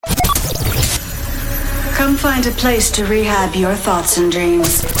Come find a place to rehab your thoughts and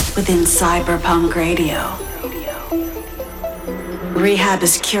dreams within Cyberpunk Radio. Rehab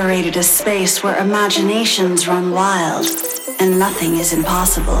has curated a space where imaginations run wild and nothing is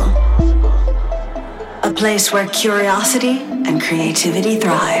impossible. A place where curiosity and creativity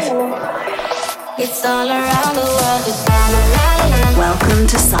thrive. It's all around the world. It's all around. Welcome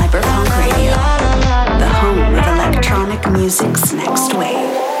to Cyberpunk Radio, the home of electronic music's next wave.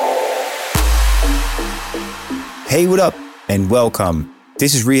 Hey, what up, and welcome.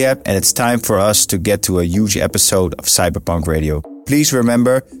 This is Rehab, and it's time for us to get to a huge episode of Cyberpunk Radio. Please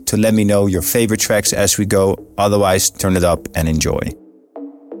remember to let me know your favorite tracks as we go. Otherwise, turn it up and enjoy.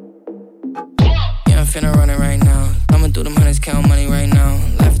 Yeah, I'm finna run it right now. I'ma do them hundreds, count money right now.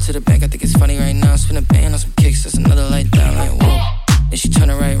 Laughing to the bank, I think it's funny right now. Spin a band on some kicks, that's another light down. Like, whoa. Then she turn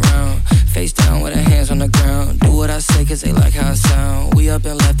it right round. Face down with her hands on the ground. Do what I say, cause they like how I sound. We up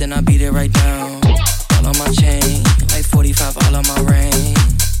and left, and I beat it right down. All on my chain, like 45 all on my ring.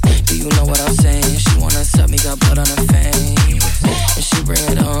 Do you know what I'm saying? She wanna suck me, got blood on her face. And she bring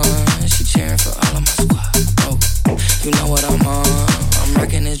it on, she cheering for all of my squad. Oh, you know what I'm on. I'm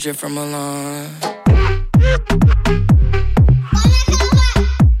wrecking this drip from Milan.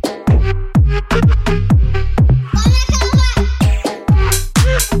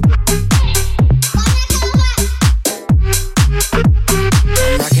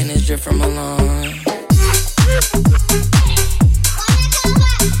 I'm rocking this drip from Milan.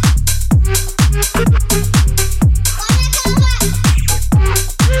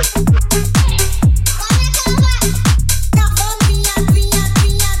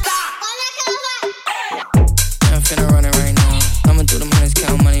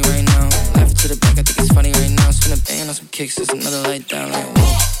 Kicks, there's another light down, like whoa.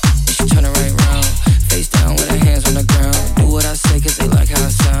 And she turn it right round. Face down with her hands on the ground. Do what I say, cause they like how I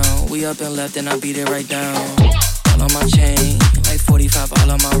sound. We up and left, and I beat it right down. All on my chain, like 45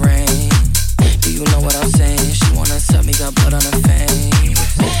 all on my ring. Do you know what I'm saying? She wanna suck me, got blood on her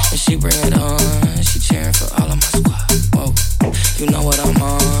face. And she bring it on, she cheering for all of my squad. Whoa, you know what I'm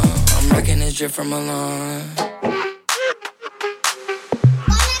on. I'm wrecking this drip from Milan.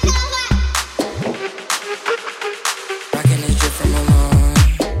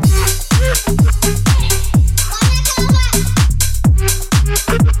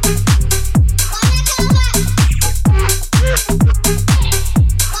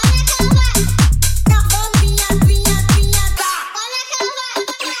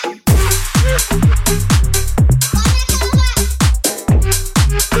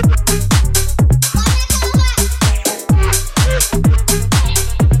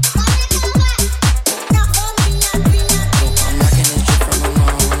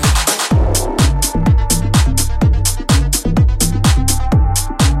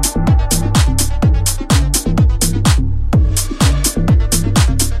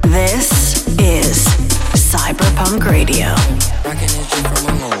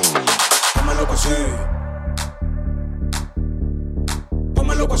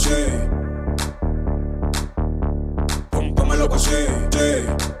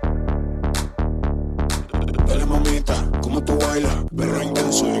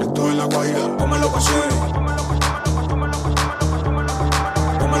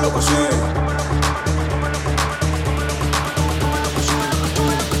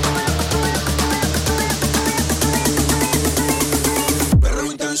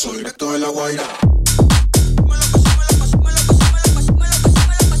 Directo de la Guaira.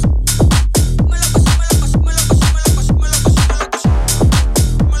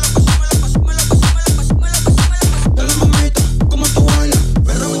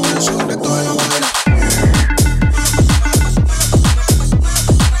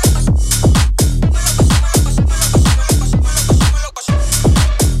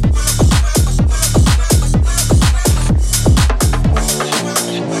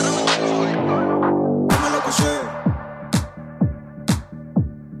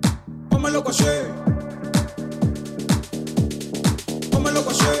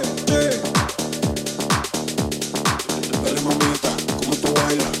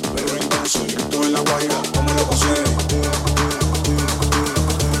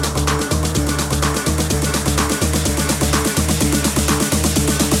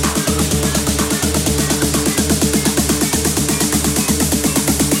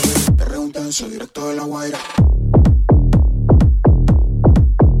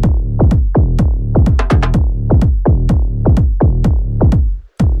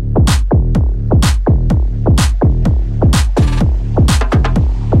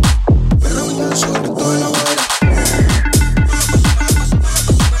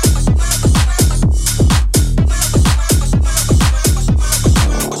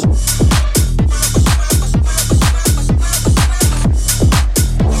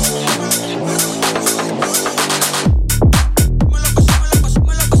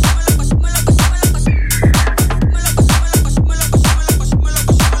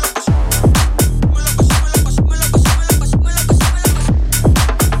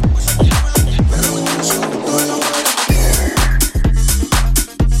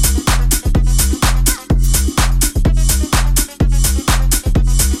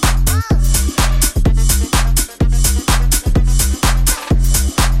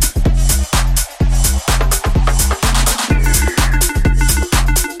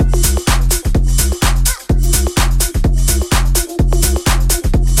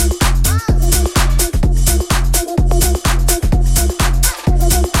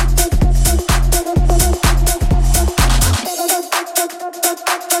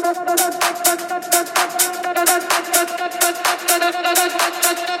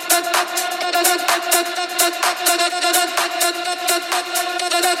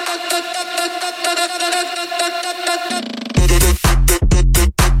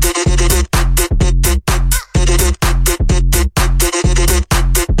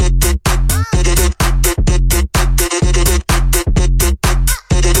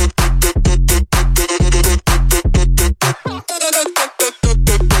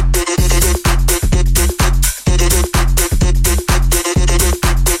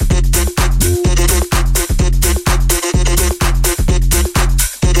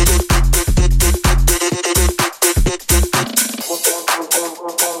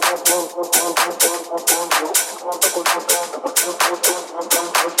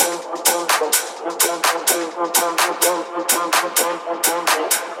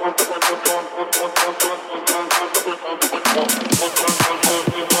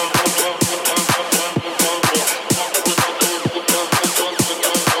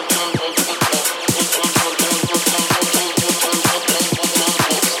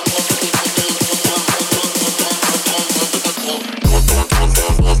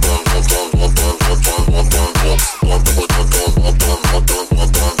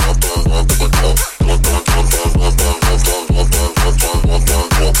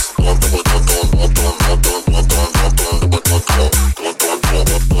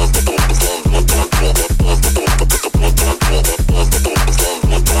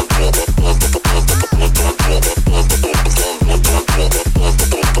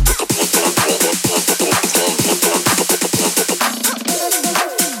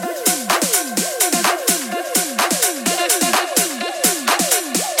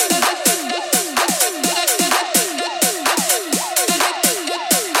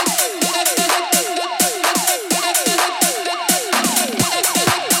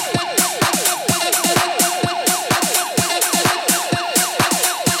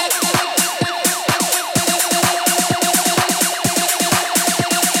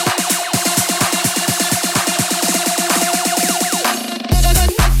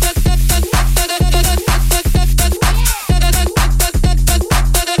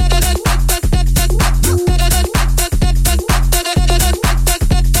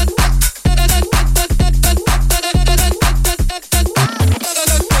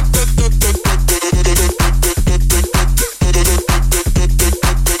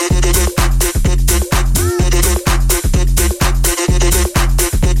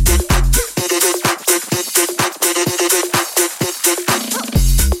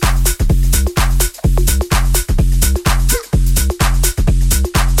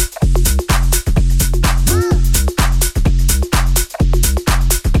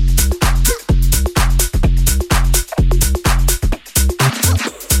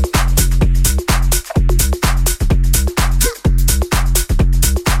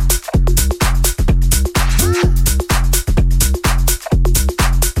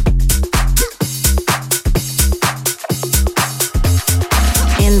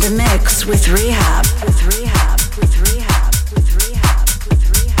 with Rehab. With Rehab. With Rehab. With Rehab. With Rehab.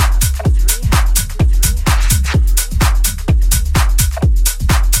 With Rehab.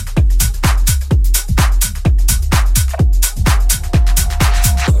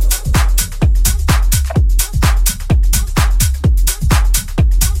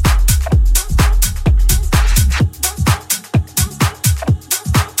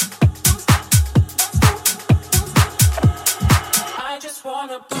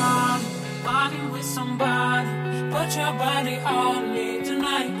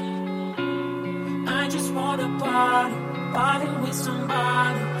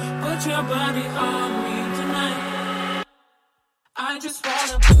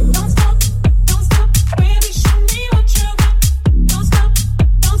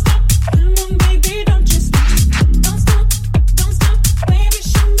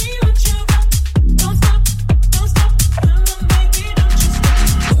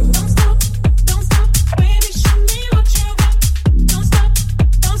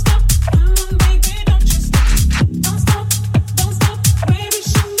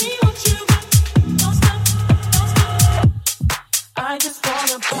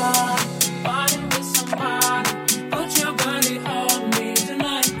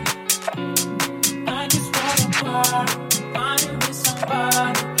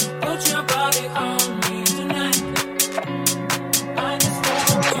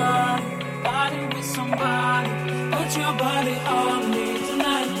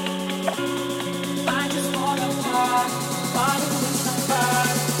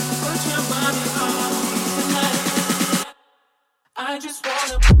 I just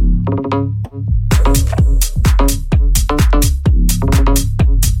wanna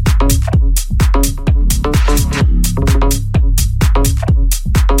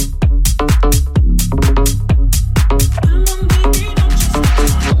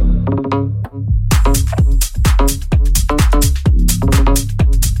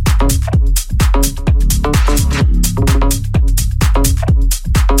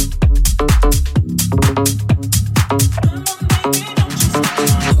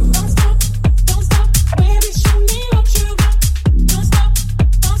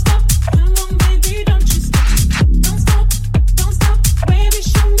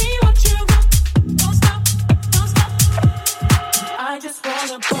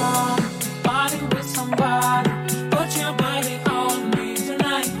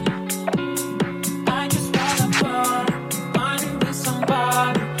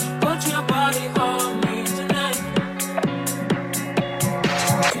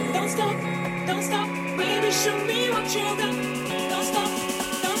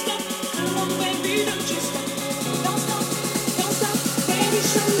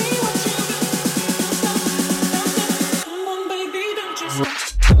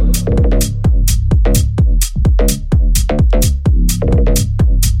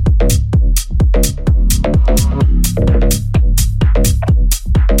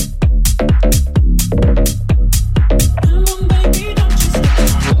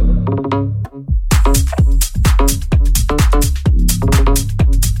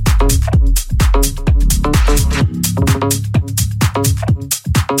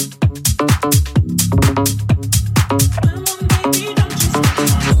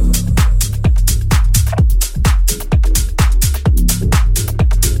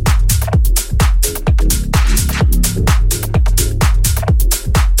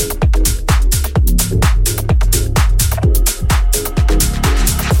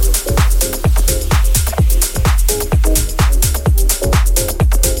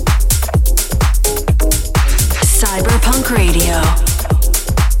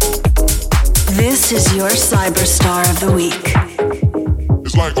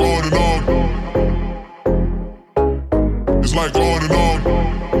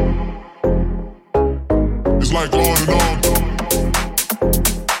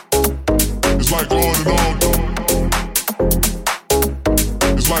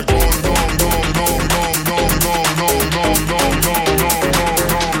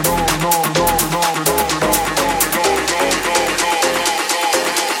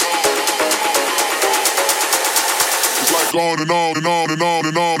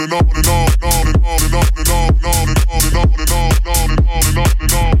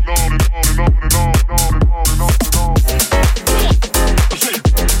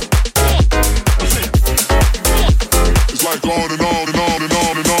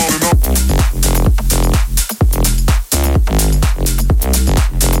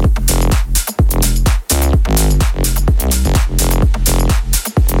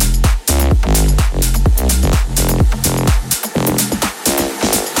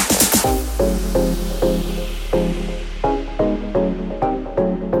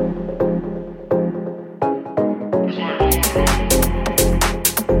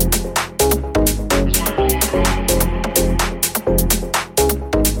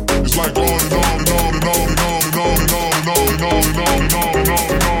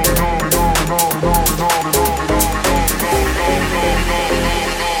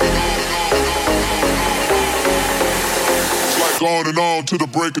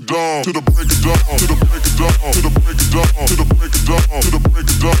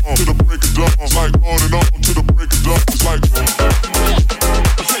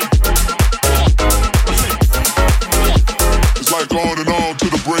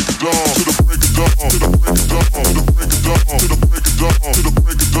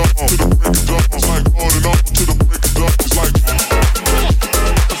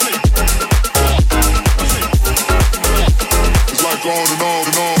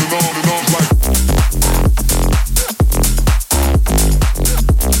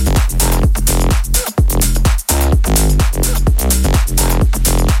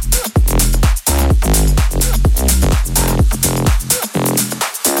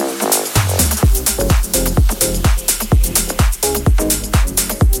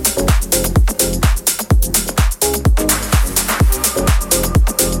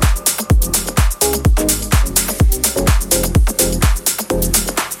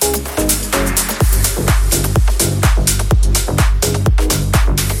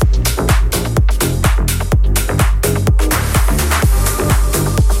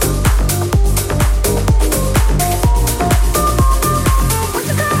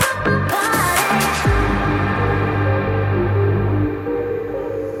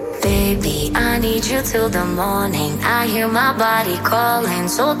Till the morning, I hear my body calling.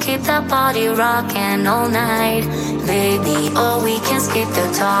 So keep that body rocking all night, baby. Or we can skip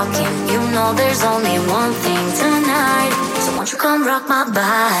the talking. You know there's only one thing tonight. So won't you come rock my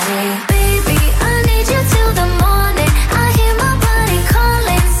body, baby? I need you till the morning. I hear my body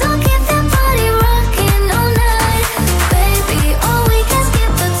calling. So keep that body rocking all night, baby. Or we can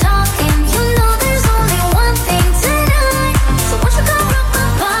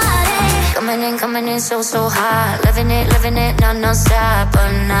feel so hot. Living it, non-stop.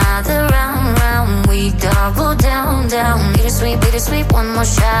 Another round, we double down. Bittersweet, one more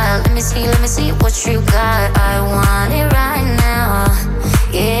shot. Let me see what you got. I want it right now,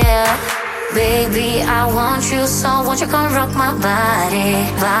 yeah. Baby, I want you, so won't you come rock my body.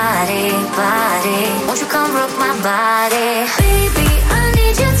 Won't you come rock my body? Baby, I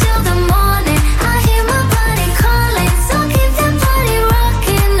need you till the morning. I hear my body calling, so keep that body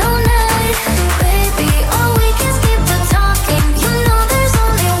rocking all night. Baby, oh, we can skip the talking. You know there's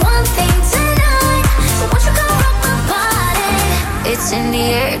only one thing tonight, so won't you come rock my body? It's in the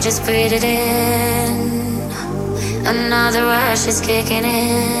air, just breathe it in. Another rush is kicking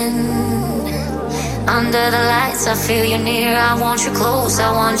in. Under the lights, I feel you near. I want you close,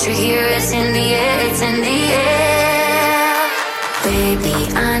 I want you here. It's in the air. Baby,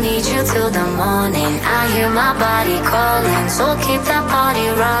 I need you till the morning. I hear my body calling, so keep that body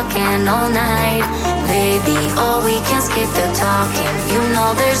rocking all night. Baby, oh, we can skip the talking. You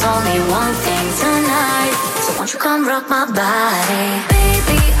know there's only one thing tonight, so won't you come rock my body?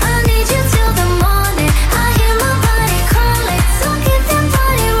 Baby, I need you till the morning. I hear my body calling, so keep that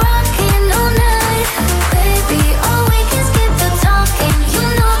body rocking all night. Baby, oh, we can skip the talking. You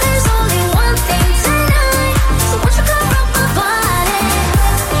know there's only one thing tonight, so won't you come rock my body?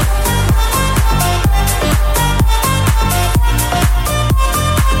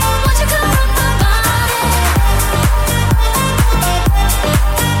 Won't you come rock my body?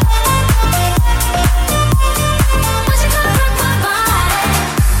 Won't you come rock my body?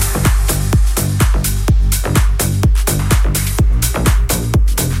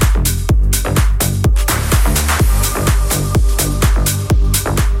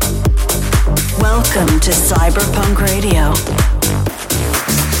 Welcome to Cyberpunk Radio.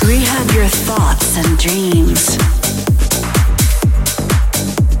 Rehab your thoughts and dreams.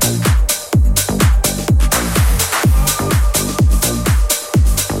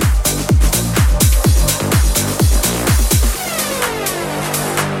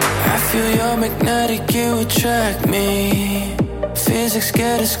 I feel you're magnetic, you attract me. Physics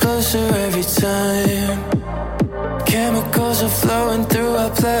get us closer every time. Chemicals are flowing through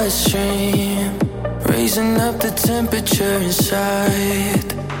our bloodstream, raising up the temperature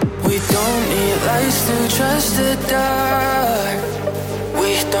inside. We don't need lights to trust the dark.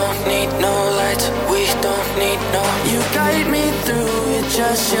 We don't need no lights, we don't need no. You guide me through with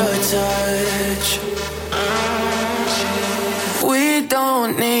just your touch. We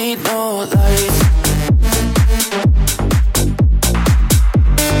don't need no lights.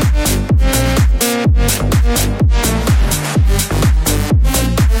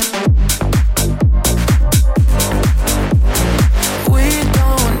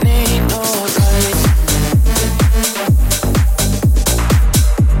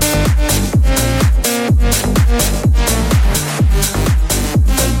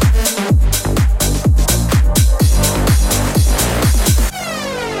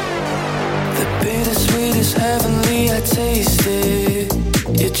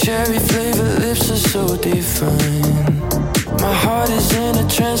 Cherry flavored lips are so divine. My heart is in a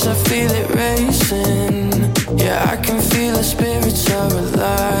trance, I feel it racing. Yeah, I can feel our spirits are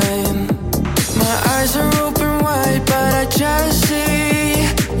aligned. My eyes are open wide, but I just see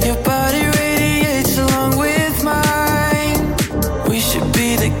your body radiates along with mine. We should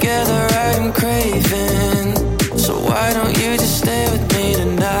be together, I'm craving. So why don't you just stay with me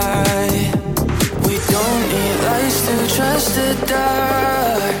tonight? We don't need lights to trust the dark.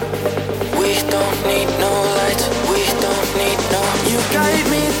 We don't need no lights, we don't need no. You guide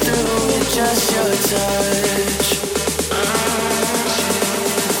me through with just your touch.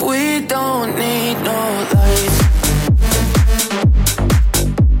 We don't need no lights.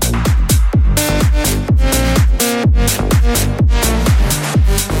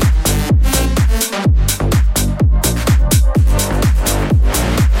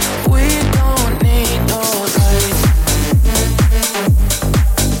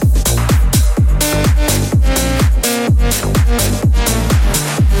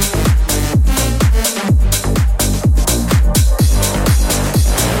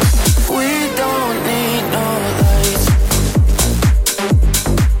 We don't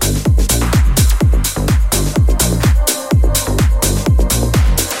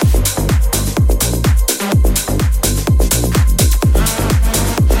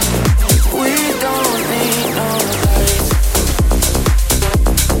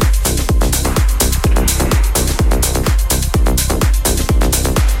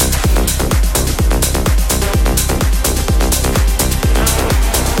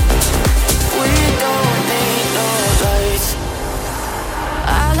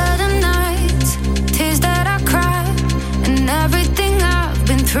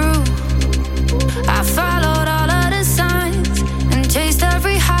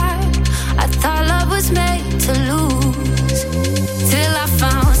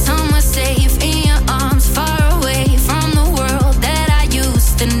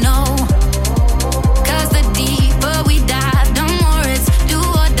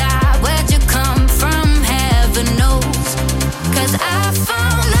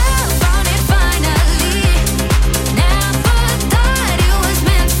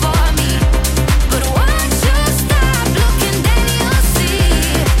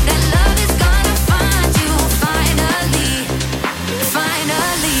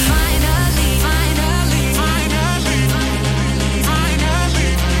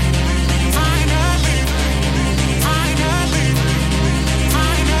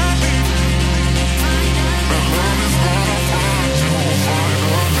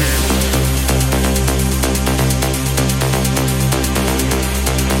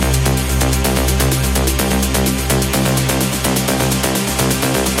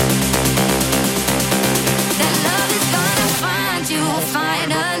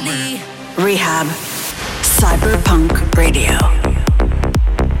Rehab. Cyberpunk Radio.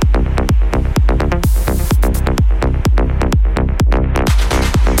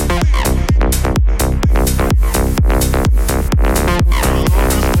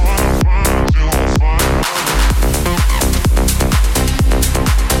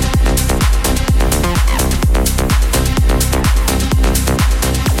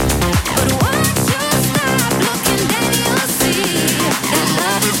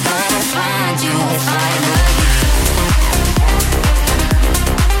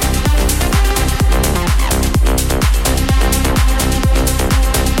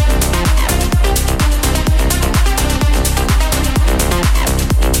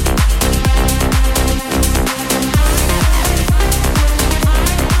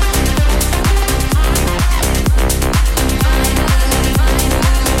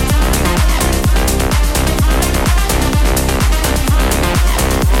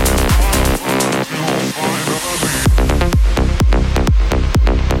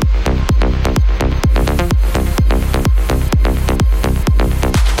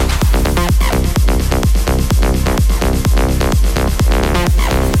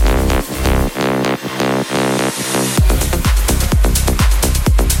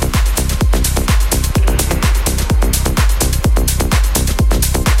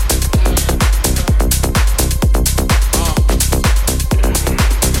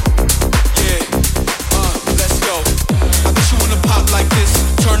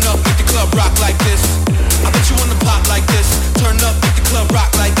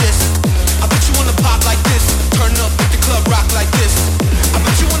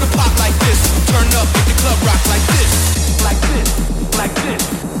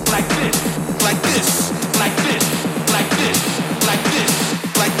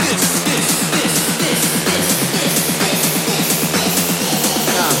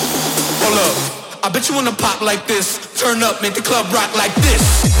 Like this, turn up, make the club rock like this.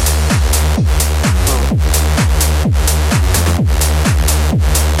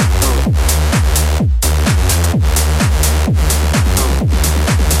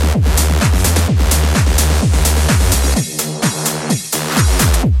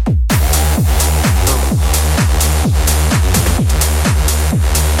 Turn up, make the club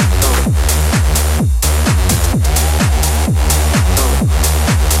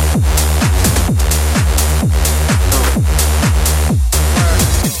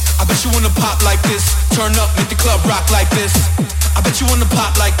rock like this. I bet you wanna pop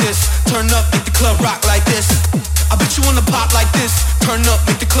like this. Turn up, make the club rock like this. I bet you wanna pop like this. Turn up,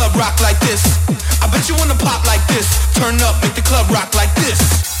 make the club rock like this. I bet you wanna pop like this. Turn up, make the club rock like this.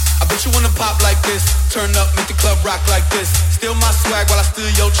 I bet you wanna pop like this. Turn up, make the club rock like this. Steal my swag while I steal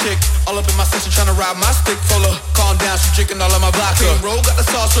your chick. All up in my session tryna ride my stick full of. Calm down, she drinking all of my vodka. Roll got the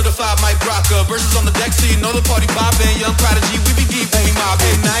sauce certified, Mike Brocker. Verses on the deck, so you know the party poppin'. Young Prodigy, we be deep, we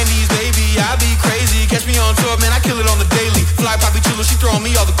mobbin'. 90s, baby, I be crazy. Catch me on tour, man, I kill it on the daily. Fly Poppy Chulo, she throwing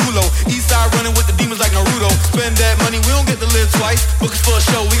me all the culo. East side running with the demons like Naruto. Spend that money, we don't get to live twice. Book us for a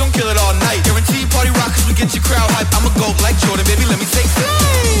show, we gon' kill it all night. Guaranteed party rock, cause we get your crowd hype. I'm a goat like Jordan, baby, let me take flight.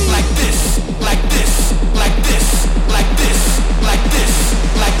 Like this, like this, like this, like this, like this,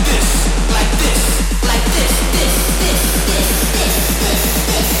 like this, like this, like this,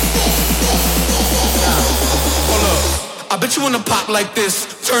 Hold up, I bet you wanna pop like this.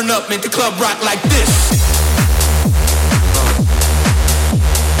 Turn up, make the club rock like this.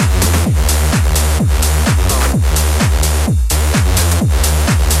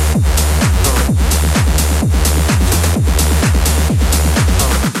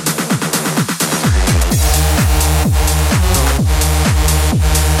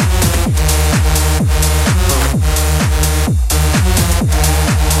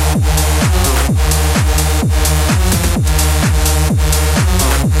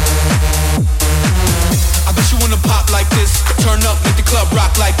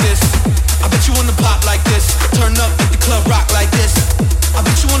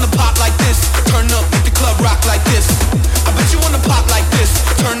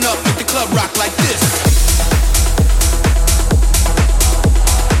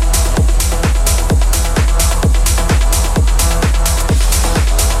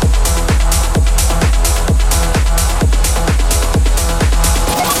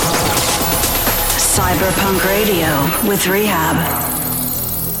 Cyberpunk Radio with Rehab.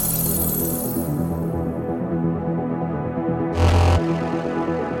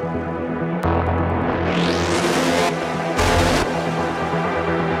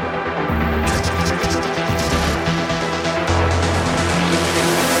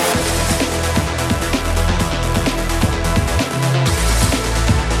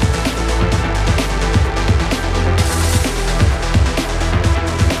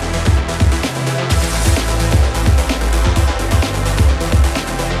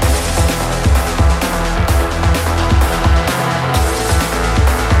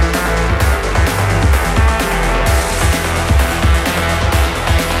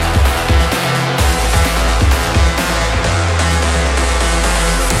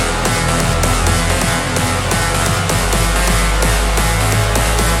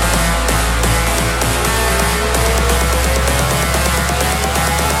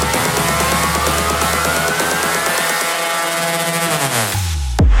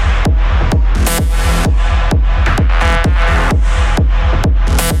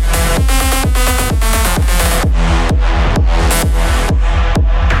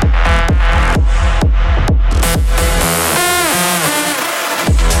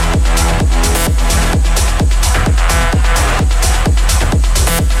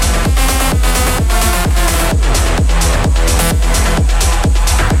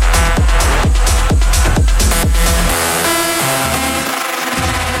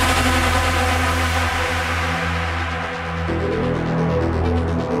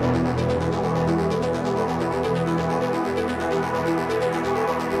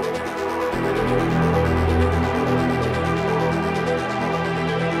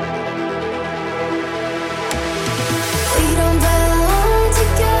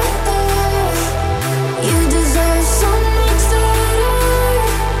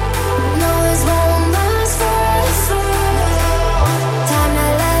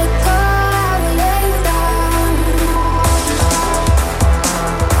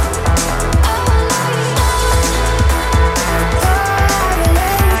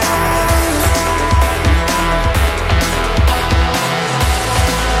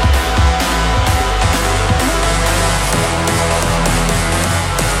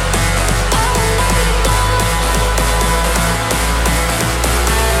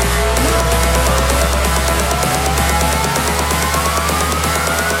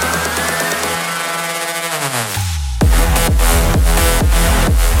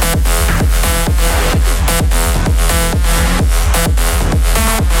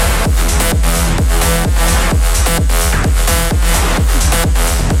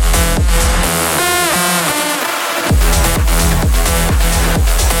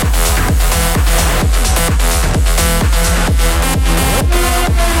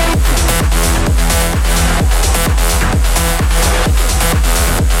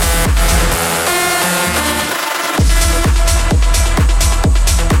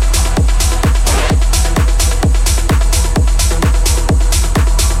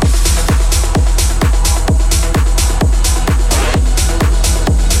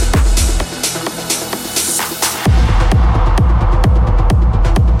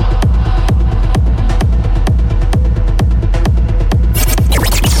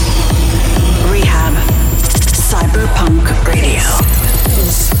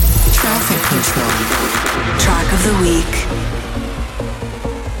 control. Track of the week.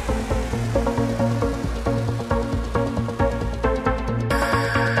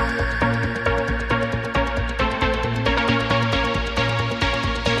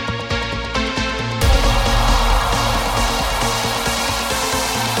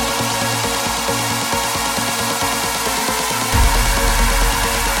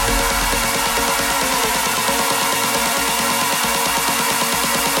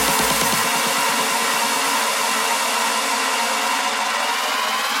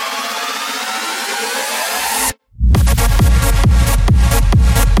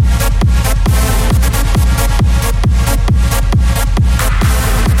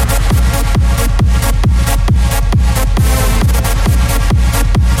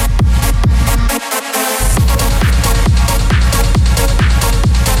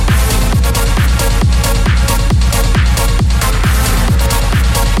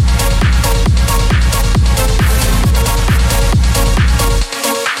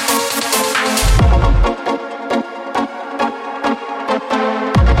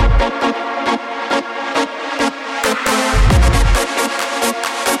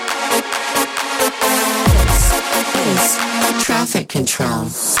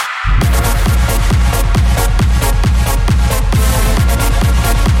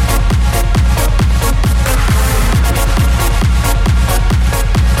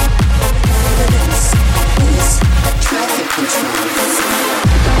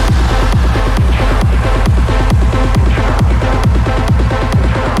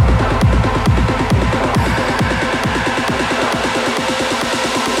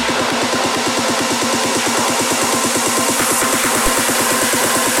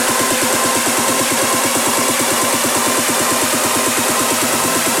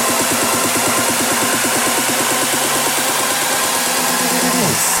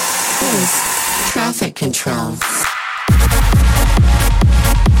 control.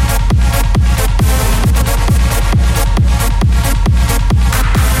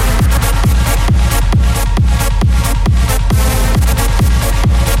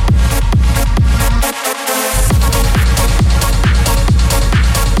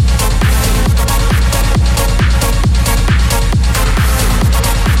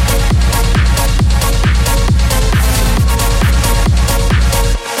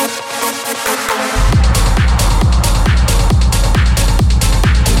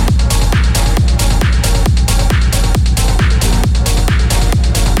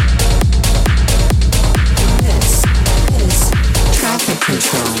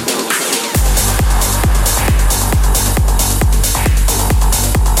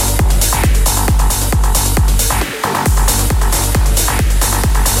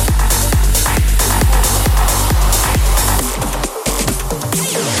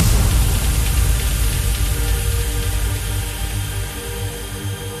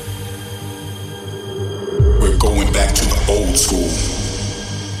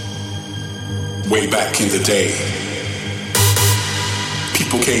 Way back in the day,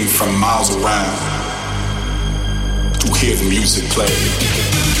 people came from miles around to hear the music play.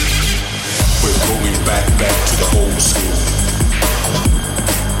 We're going back to the old school.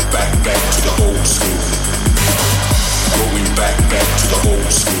 Back to the old school. Going back to the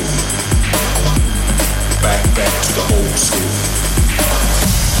old school. Back to the old school.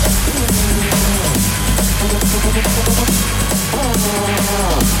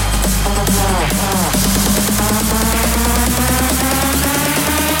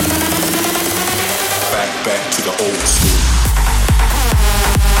 Back to the old school.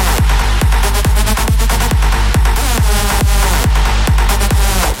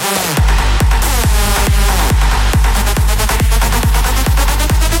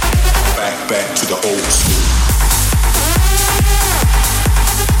 Back to the old school.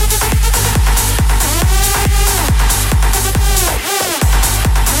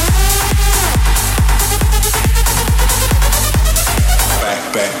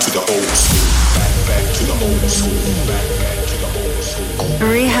 Back to the old school. Back to the old school. Back to the old school.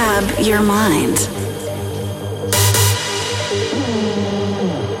 Rehab your mind.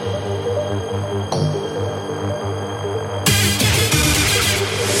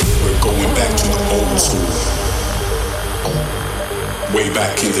 We're going back to the old school. Way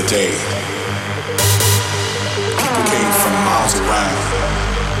back in the day, people came from miles around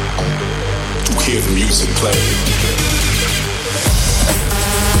to hear the music play.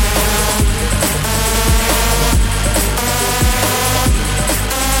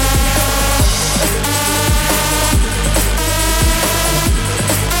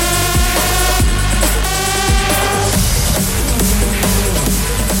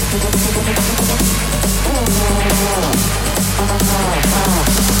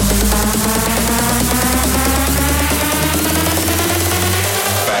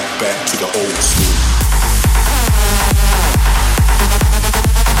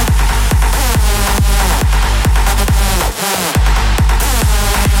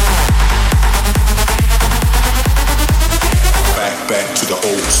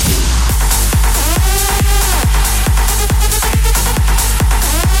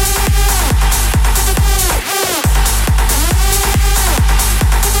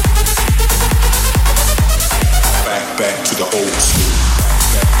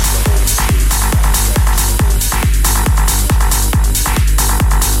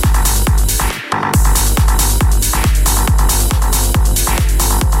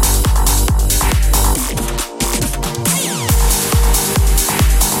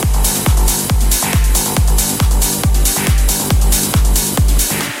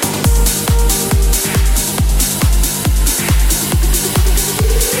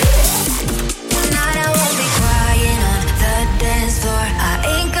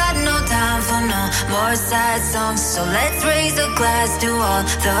 to all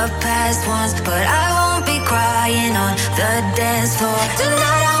the past ones, but I won't be crying on the dance floor.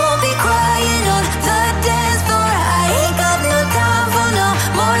 Tonight I won't be crying on the dance floor. I ain't got no time for no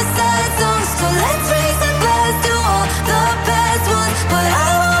more sad songs, so let's raise a glass to all the past ones, but I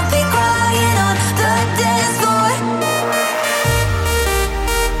won't be crying on the dance floor.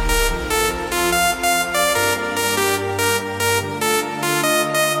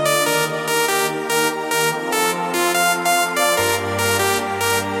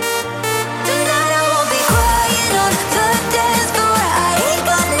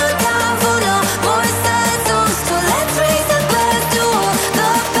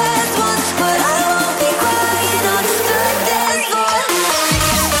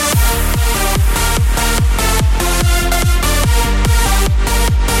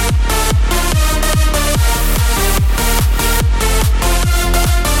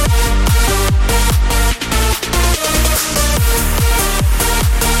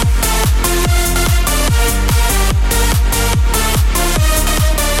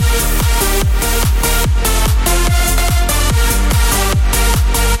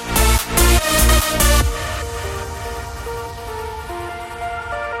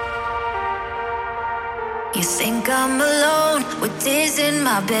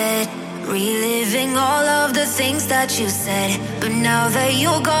 Bed, reliving all of the things that you said, but now that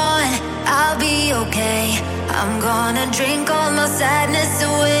you're gone, I'll be okay. I'm gonna drink all my sadness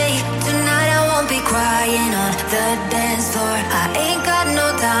away. Tonight I won't be crying on the dance floor. I ain't got no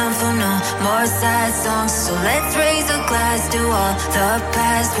time for no more sad songs, so let's raise a glass to all the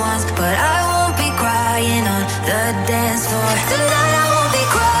past ones, but I won't be crying on the dance floor. Tonight I won't be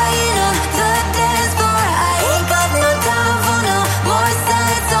crying on the dance floor. I ain't got no time for no more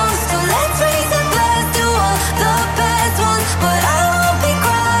sad songs, so let's raise a glass to all the past ones, but I won't be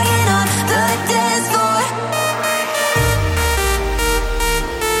crying on the dance floor.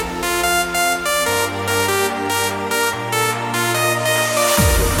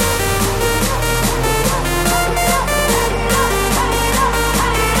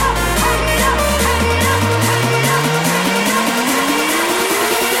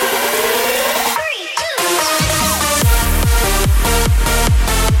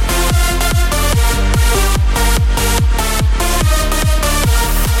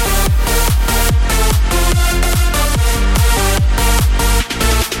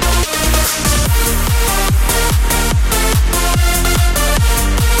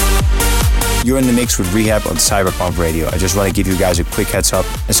 You're in the mix with Rehab on Cyberpunk Radio. I just want to give you guys a quick heads up.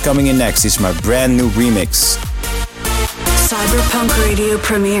 It's coming in next. This is my brand new remix. Cyberpunk Radio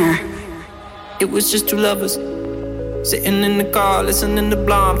premiere. It was just two lovers sitting in the car, listening to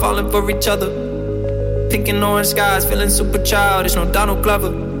Blonde, falling for each other. Pink and orange skies, feeling super childish. No Donald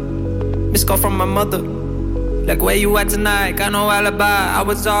Glover. Missed call from my mother. Like, where you at tonight? Got no alibi. I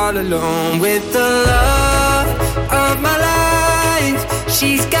was all alone with the love of my life.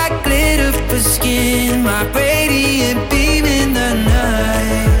 She's got glitter for skin, my radiant beam in the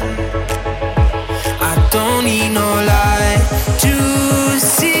night. I don't need no light to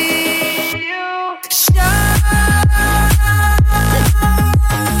see you shine.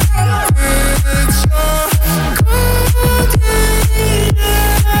 It's your golden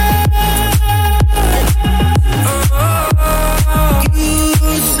oh, you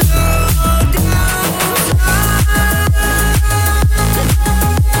slow down.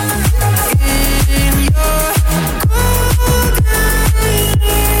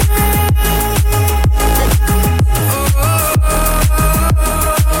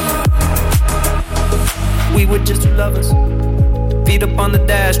 We were just two lovers, feet up on the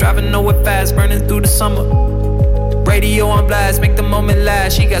dash, driving nowhere fast, burning through the summer. Radio on blast, make the moment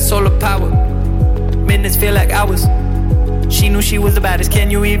last. She got solar power, minutes feel like hours. She knew she was the baddest. Can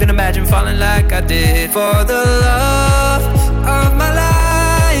you even imagine falling like I did? For the love of my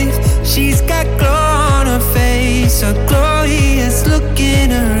life, she's got glow on her face, a glorious look in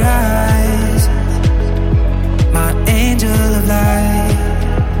her eyes. My angel of light.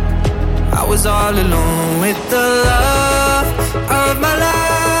 I was all alone with the love of my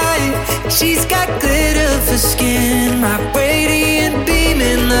life. She's got glitter for skin, my radiant beam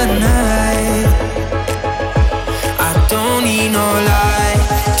in the night. I don't need no light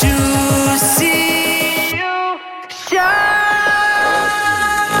to see you shine.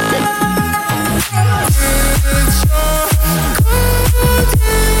 It's your golden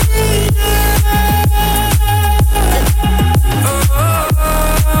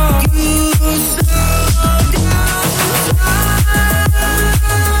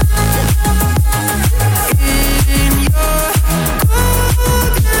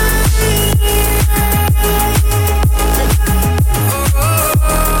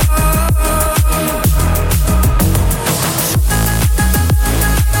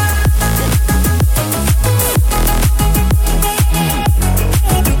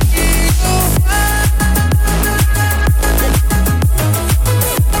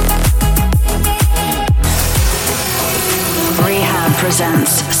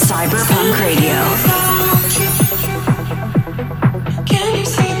presents Cyberpunk Radio.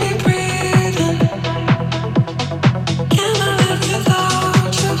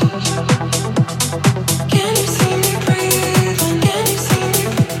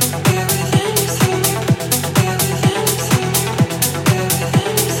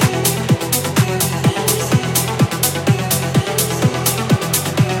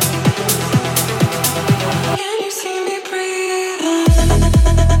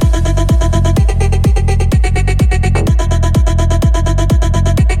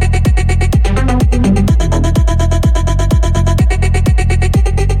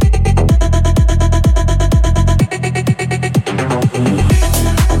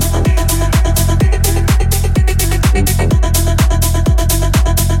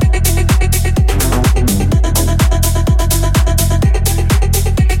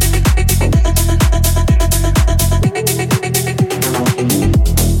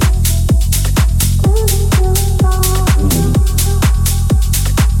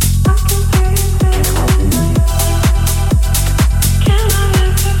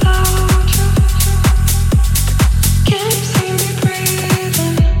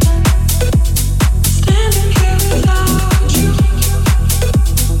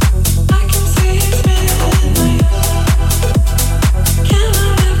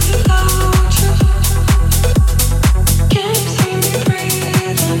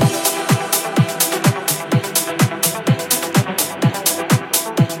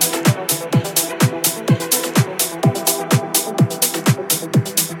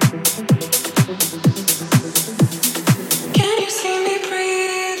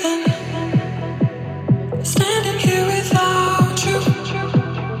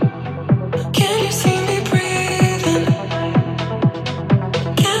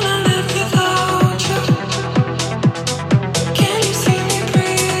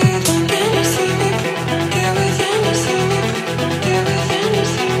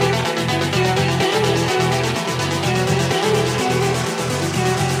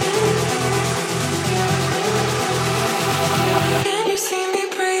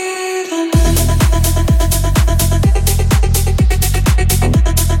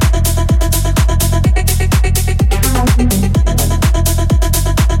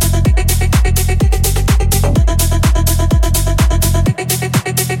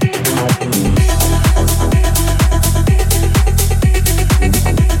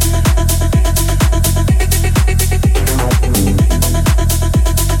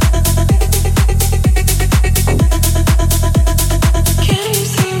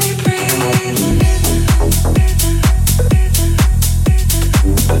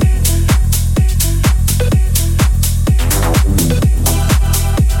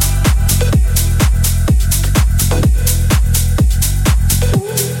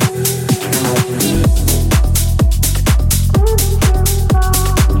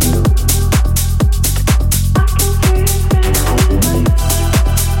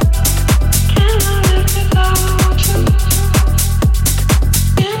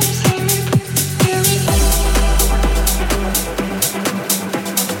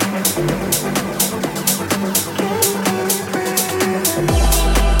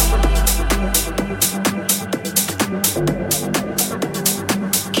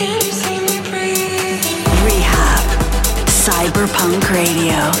 Cyberpunk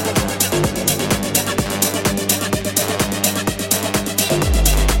Radio.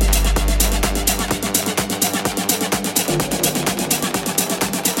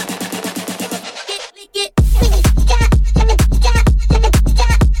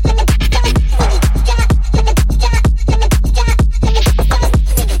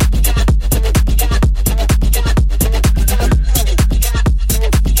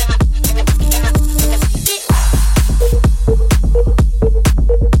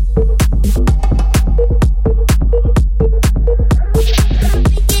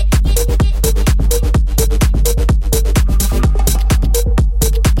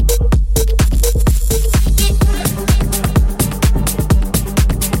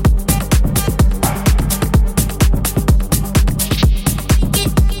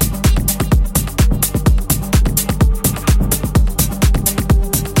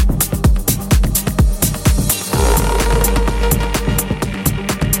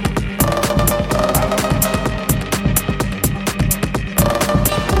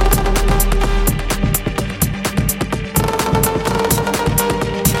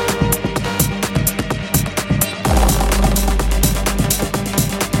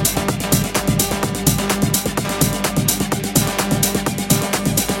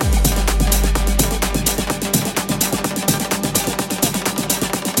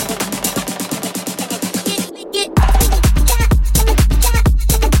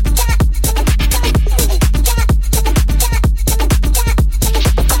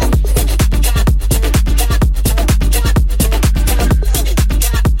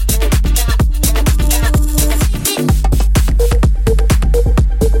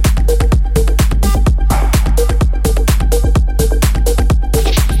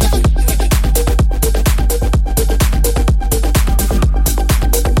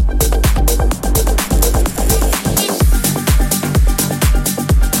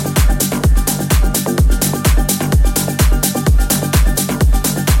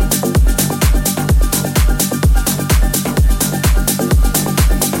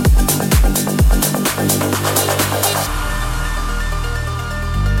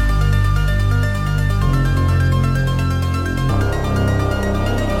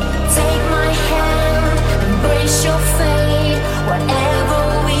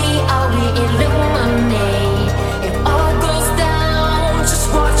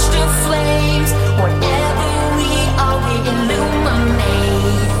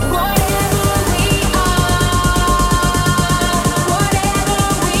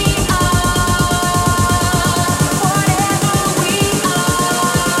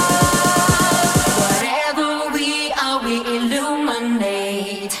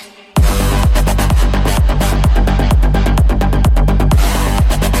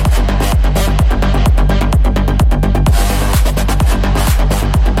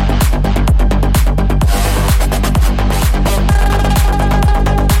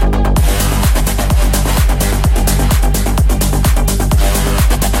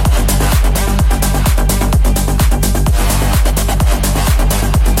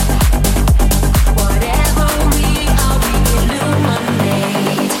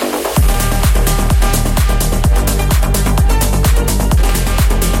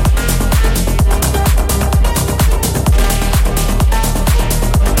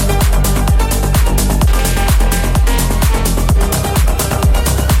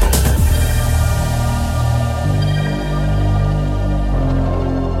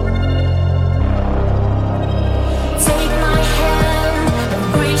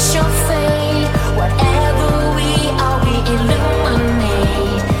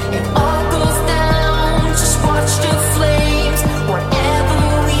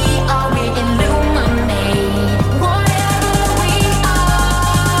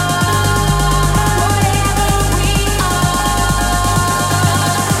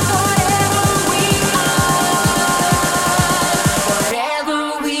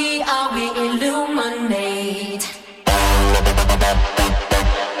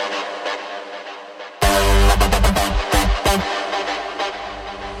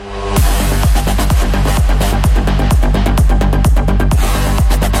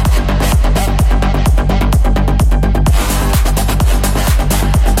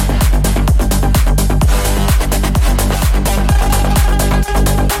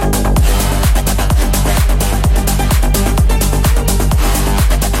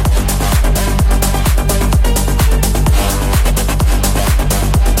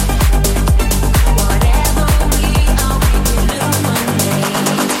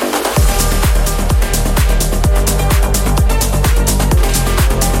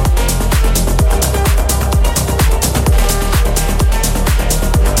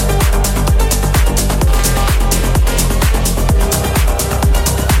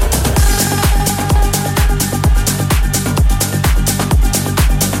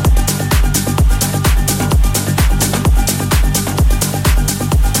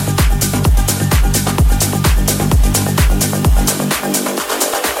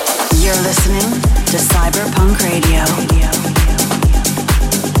 listening to Cyberpunk Radio.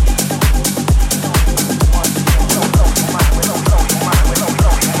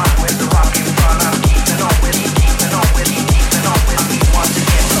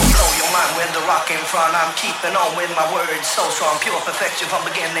 I'm keeping on with my words so strong, pure perfection from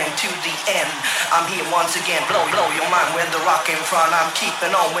beginning to the end. I'm here once again, blow your mind with the rock in front. I'm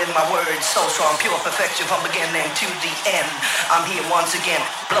keeping on with my words so strong, pure perfection from beginning to the end. I'm here once again,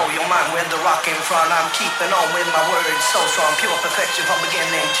 blow your mind with the rock in front. I'm keeping on with my words so strong, pure perfection from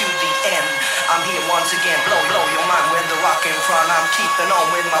beginning to the end. I'm here once again, blow your mind with the rock in front. I'm keeping on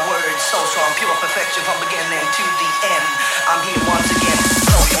with my words so strong, pure perfection from beginning to the end. I'm here once again,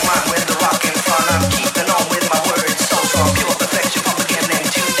 blow your mind with the rock in front. I'm keeping on with my words so strong, pure perfection from beginning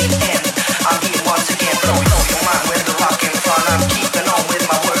to the end. I'm here once again, blow your mind with the rock in front. I'm keeping on with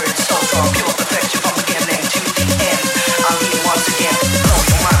my words so strong, pure perfection from beginning to the end. I'm here once again, blow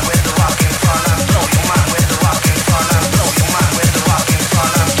your mind with the rock in front. I'm blow your mind with the rock in front. I'm blow your mind with the rock in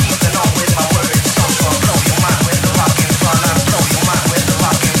front. I'm keeping on with my words so strong, blow your mind with the rock in front. I'm blow your mind with the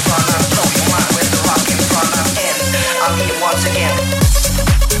rock in front. I'm blow your mind with the rock in front. I'm here once again.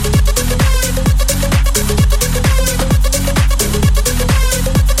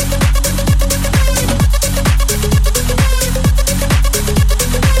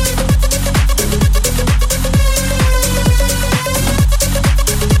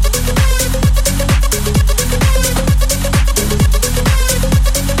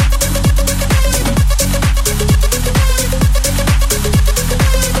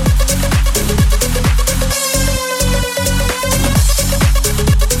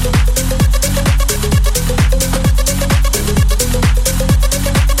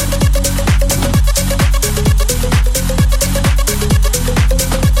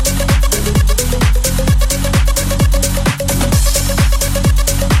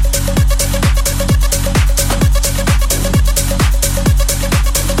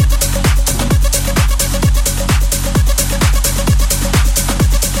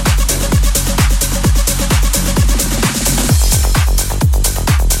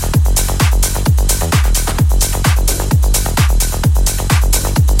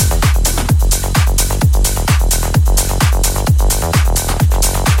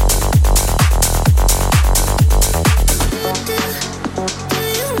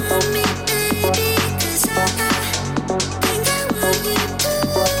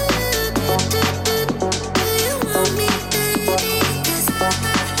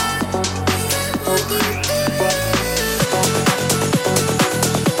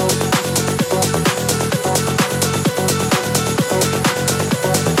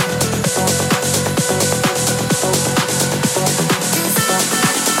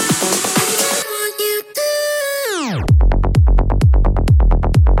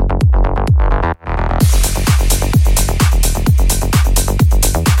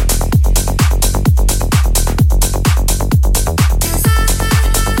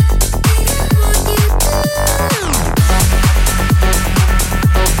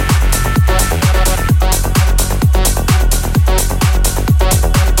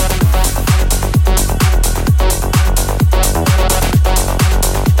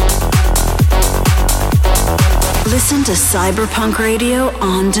 Listen to Cyberpunk Radio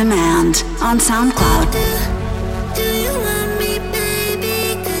on demand on SoundCloud.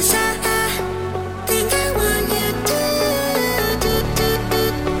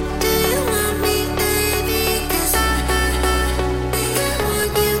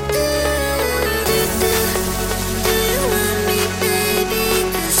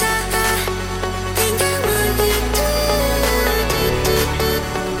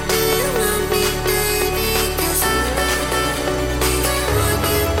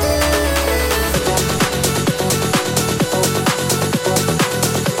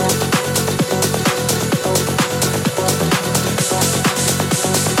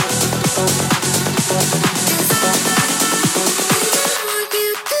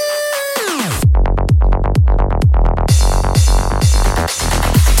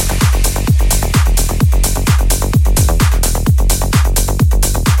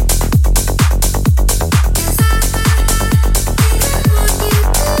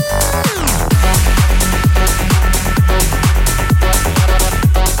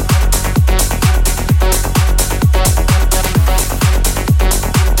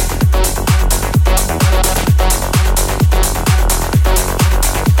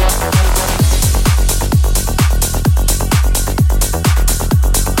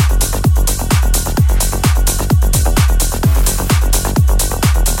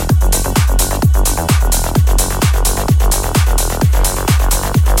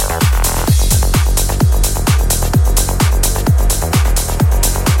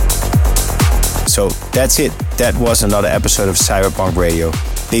 That's it. That was another episode of Cyberpunk Radio.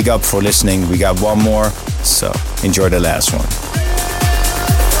 Big up for listening. We got one more, so enjoy the last one.